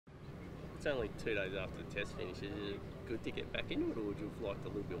It's only 2 days after the test finish. Is it good to get back into it, or would you have liked a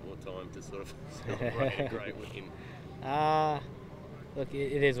little bit more time to sort of celebrate a great win? Look,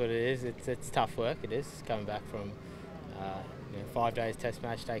 it is what it is. It's tough work. It is coming back from 5 days test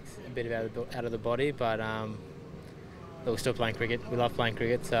match takes a bit out of the body, but we're still playing cricket. We love playing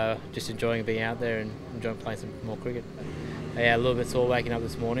cricket, so just enjoying being out there and enjoying playing some more cricket. Yeah, a little bit sore waking up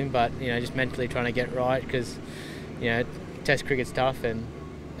this morning, but just mentally trying to get right because test cricket's tough and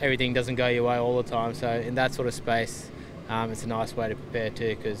everything doesn't go your way all the time. So in that sort of space, it's a nice way to prepare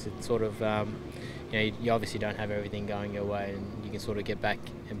too, because it's sort of you obviously don't have everything going your way, and you can sort of get back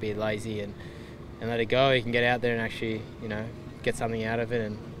and be lazy and let it go. You can get out there and actually get something out of it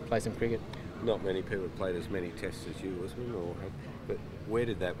and play some cricket. Not many people have played as many tests as you, Usman, but where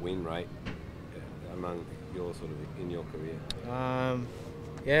did that win rate among your sort of in your career?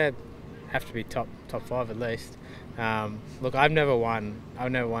 Have to be top 5 at least. Look, I've never won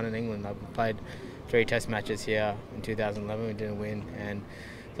in England. I've played 3 test matches here in 2011. We didn't win, and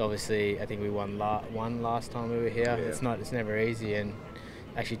obviously I think we won last time we were here. Yeah. It's never easy, and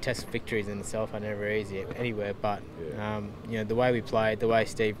actually test victories in itself are never easy anywhere. But the way we played, the way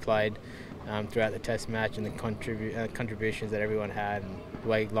Steve played throughout the test match, and the contributions that everyone had, and the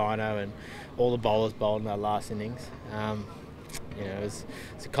way Lino and all the bowlers bowled in our last innings. It's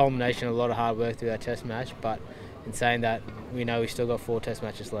a culmination of a lot of hard work through that test match, but in saying that, we know we've still got 4 test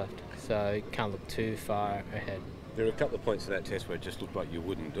matches left, so you can't look too far ahead. There are a couple of points in that test where it just looked like you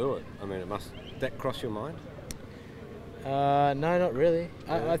wouldn't do it. I mean, did that cross your mind? No, not really.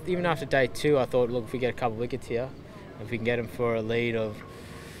 Yeah. Even after day 2, I thought, look, if we get a couple of wickets here, if we can get them for a lead of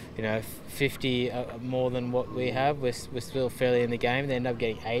 50 more than what we have, we're still fairly in the game. They end up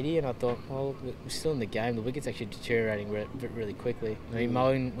getting 80, and I thought, well, we're still in the game. The wicket's actually deteriorating really quickly. I mean,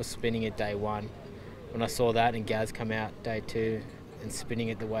 Moeen was spinning at day 1. When I saw that and Gaz come out day 2 and spinning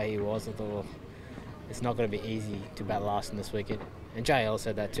it the way he was, I thought, well, it's not going to be easy to bat last in this wicket. And JL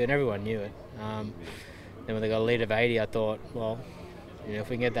said that too, and everyone knew it. Then when they got a lead of 80, I thought, well, if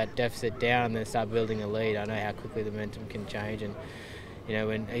we can get that deficit down and then start building a lead, I know how quickly the momentum can change. And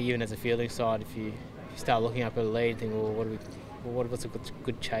when even as a fielding side, if you start looking up at a lead, think, well, what's a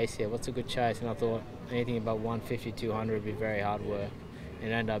good chase here? What's a good chase? And I thought anything about 150, 200 would be very hard work. And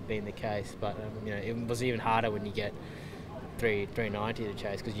it ended up being the case, but it was even harder when you get 390 to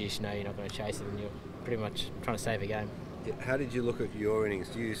chase, because you just know you're not going to chase it, and you're pretty much trying to save a game. How did you look at your innings?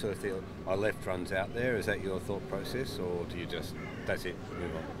 Do you sort of feel, I left runs out there? Is that your thought process, or do you just, that's it,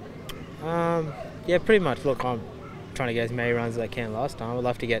 move on? Yeah, pretty much. Look, I'm trying to get as many runs as I can last time. I'd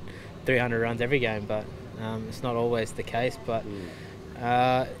love to get 300 runs every game, but it's not always the case. But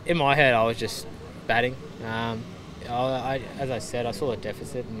in my head, I was just batting. As I said, I saw a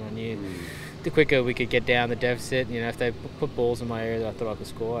deficit, and I knew the quicker we could get down the deficit, if they put balls in my area that I thought I could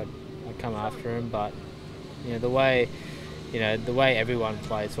score, I'd come after them. But the way everyone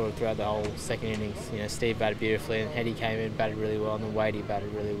played sort of throughout the whole second innings, Steve batted beautifully, and Hetty came in, batted really well, and then Wadey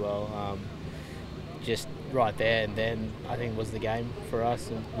batted really well. Just right there and then, I think, was the game for us,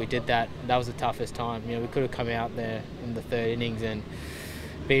 and we did that. That was the toughest time. We could have come out there in the 3rd innings and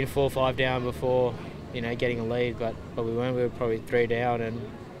been 4-5 down before getting a lead, but we weren't. We were probably 3 down, and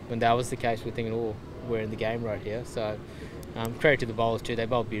when that was the case, we're thinking, oh, we're in the game right here. So credit to the bowlers too. They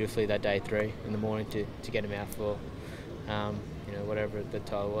bowled beautifully that day 3 in the morning to get them out for whatever the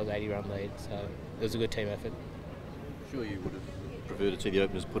total was, 80-run lead. So it was a good team effort. Sure, you would have preferred to see the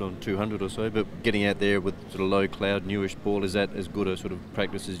openers put on 200 or so, but getting out there with sort of low cloud, newish ball, is that as good a sort of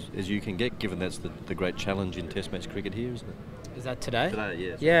practice as you can get, given that's the great challenge in Test match cricket here, isn't it? Is that today? Today,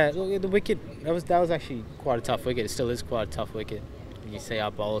 yes. Yeah, look, the wicket, that was actually quite a tough wicket. It still is quite a tough wicket. You see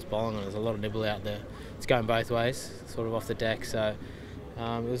our bowlers bowling, and there's a lot of nibble out there. It's going both ways, sort of off the deck, so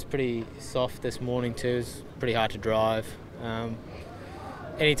it was pretty soft this morning too. It was pretty hard to drive.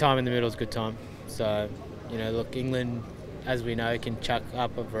 Any time in the middle is a good time. So, look, England, as we know, can chuck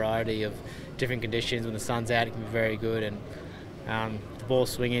up a variety of different conditions. When the sun's out, it can be very good, and the ball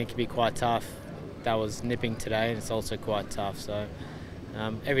swinging can be quite tough. That was nipping today, and it's also quite tough. So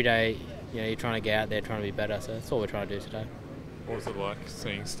every day, you're trying to get out there, trying to be better. So that's all we're trying to do today. What was it like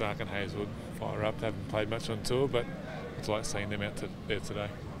seeing Starc and Hazlewood fire up? They haven't played much on tour, but it's like seeing them out there today.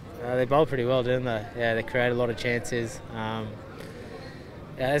 They bowled pretty well, didn't they? Yeah, they created a lot of chances.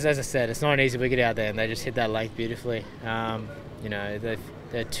 As I said, it's not an easy wicket out there, and they just hit that length beautifully.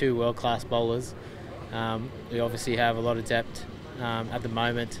 They're 2 world-class bowlers. We obviously have a lot of depth at the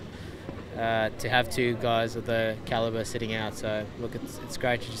moment. To have 2 guys of the calibre sitting out, so look, it's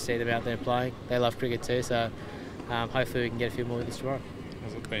great to just see them out there playing. They love cricket too, so hopefully we can get a few more wickets tomorrow.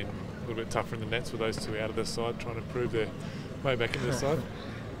 Has it been a little bit tougher in the nets with those 2 out of the side, trying to improve their way back into the side?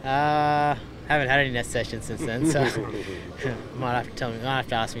 Haven't had any nest sessions since then, so might have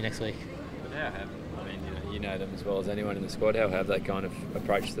to ask me next week. But how have, I mean, you know them as well as anyone in the squad. How have they kind of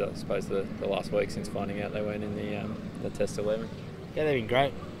approached, I suppose, the last week since finding out they weren't in the Test 11? Yeah, they've been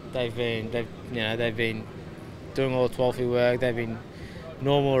great. They've been doing all the 12 work. They've been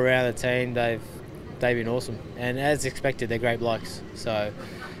normal around the team. They've been awesome, and as expected, they're great blokes. So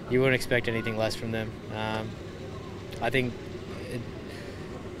you wouldn't expect anything less from them. I think it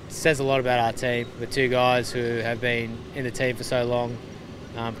says a lot about our team. The two guys who have been in the team for so long,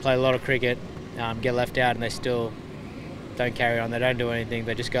 play a lot of cricket, get left out, and they still don't carry on. They don't do anything.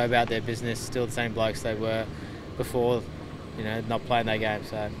 They just go about their business. Still the same blokes they were before, not playing their game.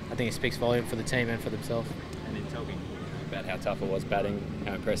 So I think it speaks volume for the team and for themselves. And in talking about how tough it was batting,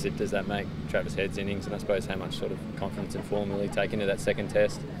 how impressive does that make Travis Head's innings, and I suppose how much sort of confidence and form will he take into that second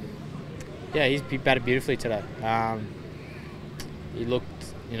Test? Yeah, he batted beautifully today. He looked,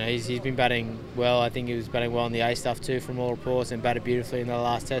 he's been batting well. I think he was batting well in the A stuff too, from all reports, and batted beautifully in the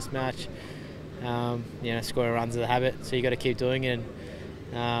last Test match. Scoring runs is a habit, so you got to keep doing it.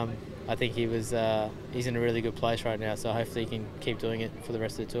 And, I think he's in a really good place right now, so hopefully he can keep doing it for the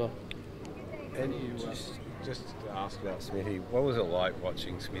rest of the tour. And you just to ask about Smithy, what was it like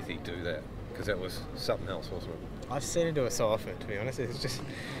watching Smithy do that? Because that was something else, wasn't it? I've seen him do it so often, to be honest. It's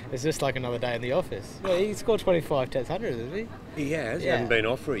just like another day in the office. Well, he scored 25 Test hundreds, hasn't he? He has. He hadn't been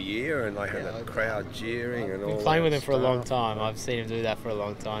off for a year, and they had a crowd jeering and all that. Been playing with him for a long time. I've seen him do that for a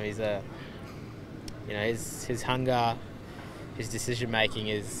long time. He's his hunger, his decision making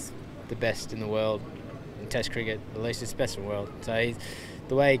is the best in the world in Test cricket. At least it's best in the world. So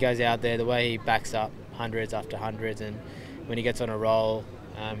the way he goes out there, the way he backs up hundreds after hundreds, and when he gets on a roll,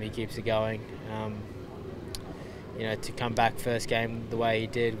 he keeps it going. To come back first game the way he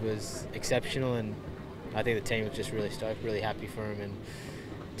did was exceptional, and I think the team was just really stoked, really happy for him, and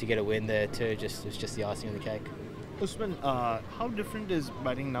to get a win there too, it's just the icing on the cake. Usman, how different is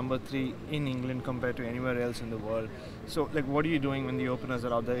batting number 3 in England compared to anywhere else in the world? So, what are you doing when the openers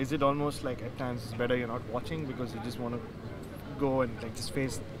are out there? Is it almost like at times it's better you're not watching because you just want to go and just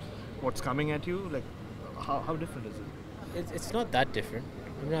face what's coming at you? How different is it? It's not that different.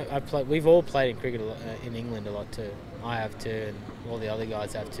 We've all played in cricket in England a lot too. I have too, and all the other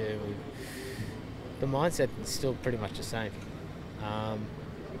guys have too. The mindset is still pretty much the same.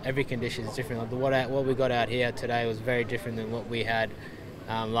 Every condition is different. What we got out here today was very different than what we had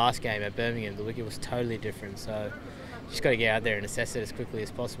last game at Birmingham. The wicket was totally different. So you just got to get out there and assess it as quickly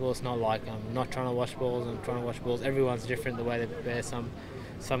as possible. It's not like I'm not trying to watch balls. I'm trying to watch balls. Everyone's different the way they prepare. Some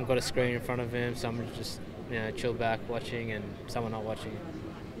got a screen in front of them. Some just chill back watching, and some are not watching.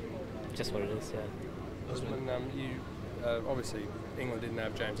 Just what it is. Yeah. Usman, obviously England didn't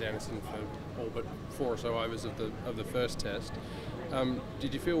have James Anderson for all but 4 or so overs of the first Test.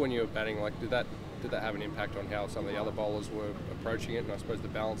 Did you feel when you were batting, did that have an impact on how some of the other bowlers were approaching it, and I suppose the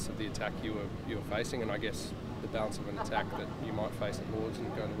balance of the attack you were facing, and I guess the balance of an attack that you might face at Lords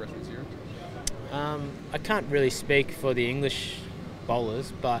and go in the rest of the series? I can't really speak for the English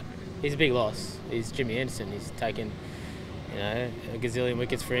bowlers, but he's a big loss. He's Jimmy Anderson. He's taken a gazillion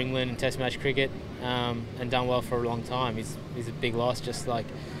wickets for England in Test match cricket, and done well for a long time. He's a big loss. Just like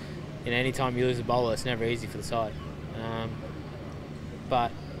any time you lose a bowler, it's never easy for the side.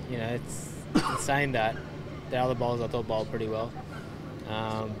 But it's saying that the other bowlers I thought bowled pretty well.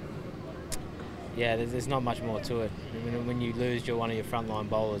 There's not much more to it. When you lose one of your frontline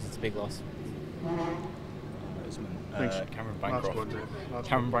bowlers, it's a big loss.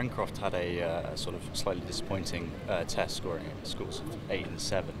 Cameron Bancroft had a sort of slightly disappointing Test, scoring scores of 8 and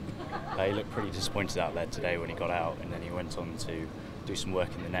 7. He looked pretty disappointed out there today when he got out, and then he went on to do some work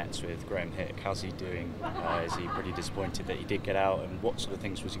in the nets with Graham Hick. How's he doing? Is he pretty disappointed that he did get out, and what sort of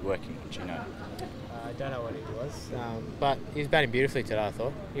things was he working on? Do you know? I don't know what he was, but he was batting beautifully today, I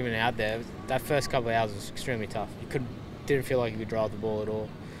thought. Even out there, that first couple of hours was extremely tough. Didn't feel like he could drive the ball at all.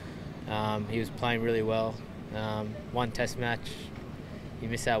 He was playing really well. One Test match, you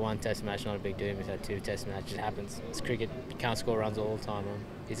miss out one Test match, not a big deal. You miss out 2 Test matches, it happens. It's cricket, you can't score runs all the time.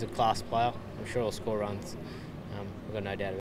 He's a class player. I'm sure he'll score runs. I've got no doubt about it.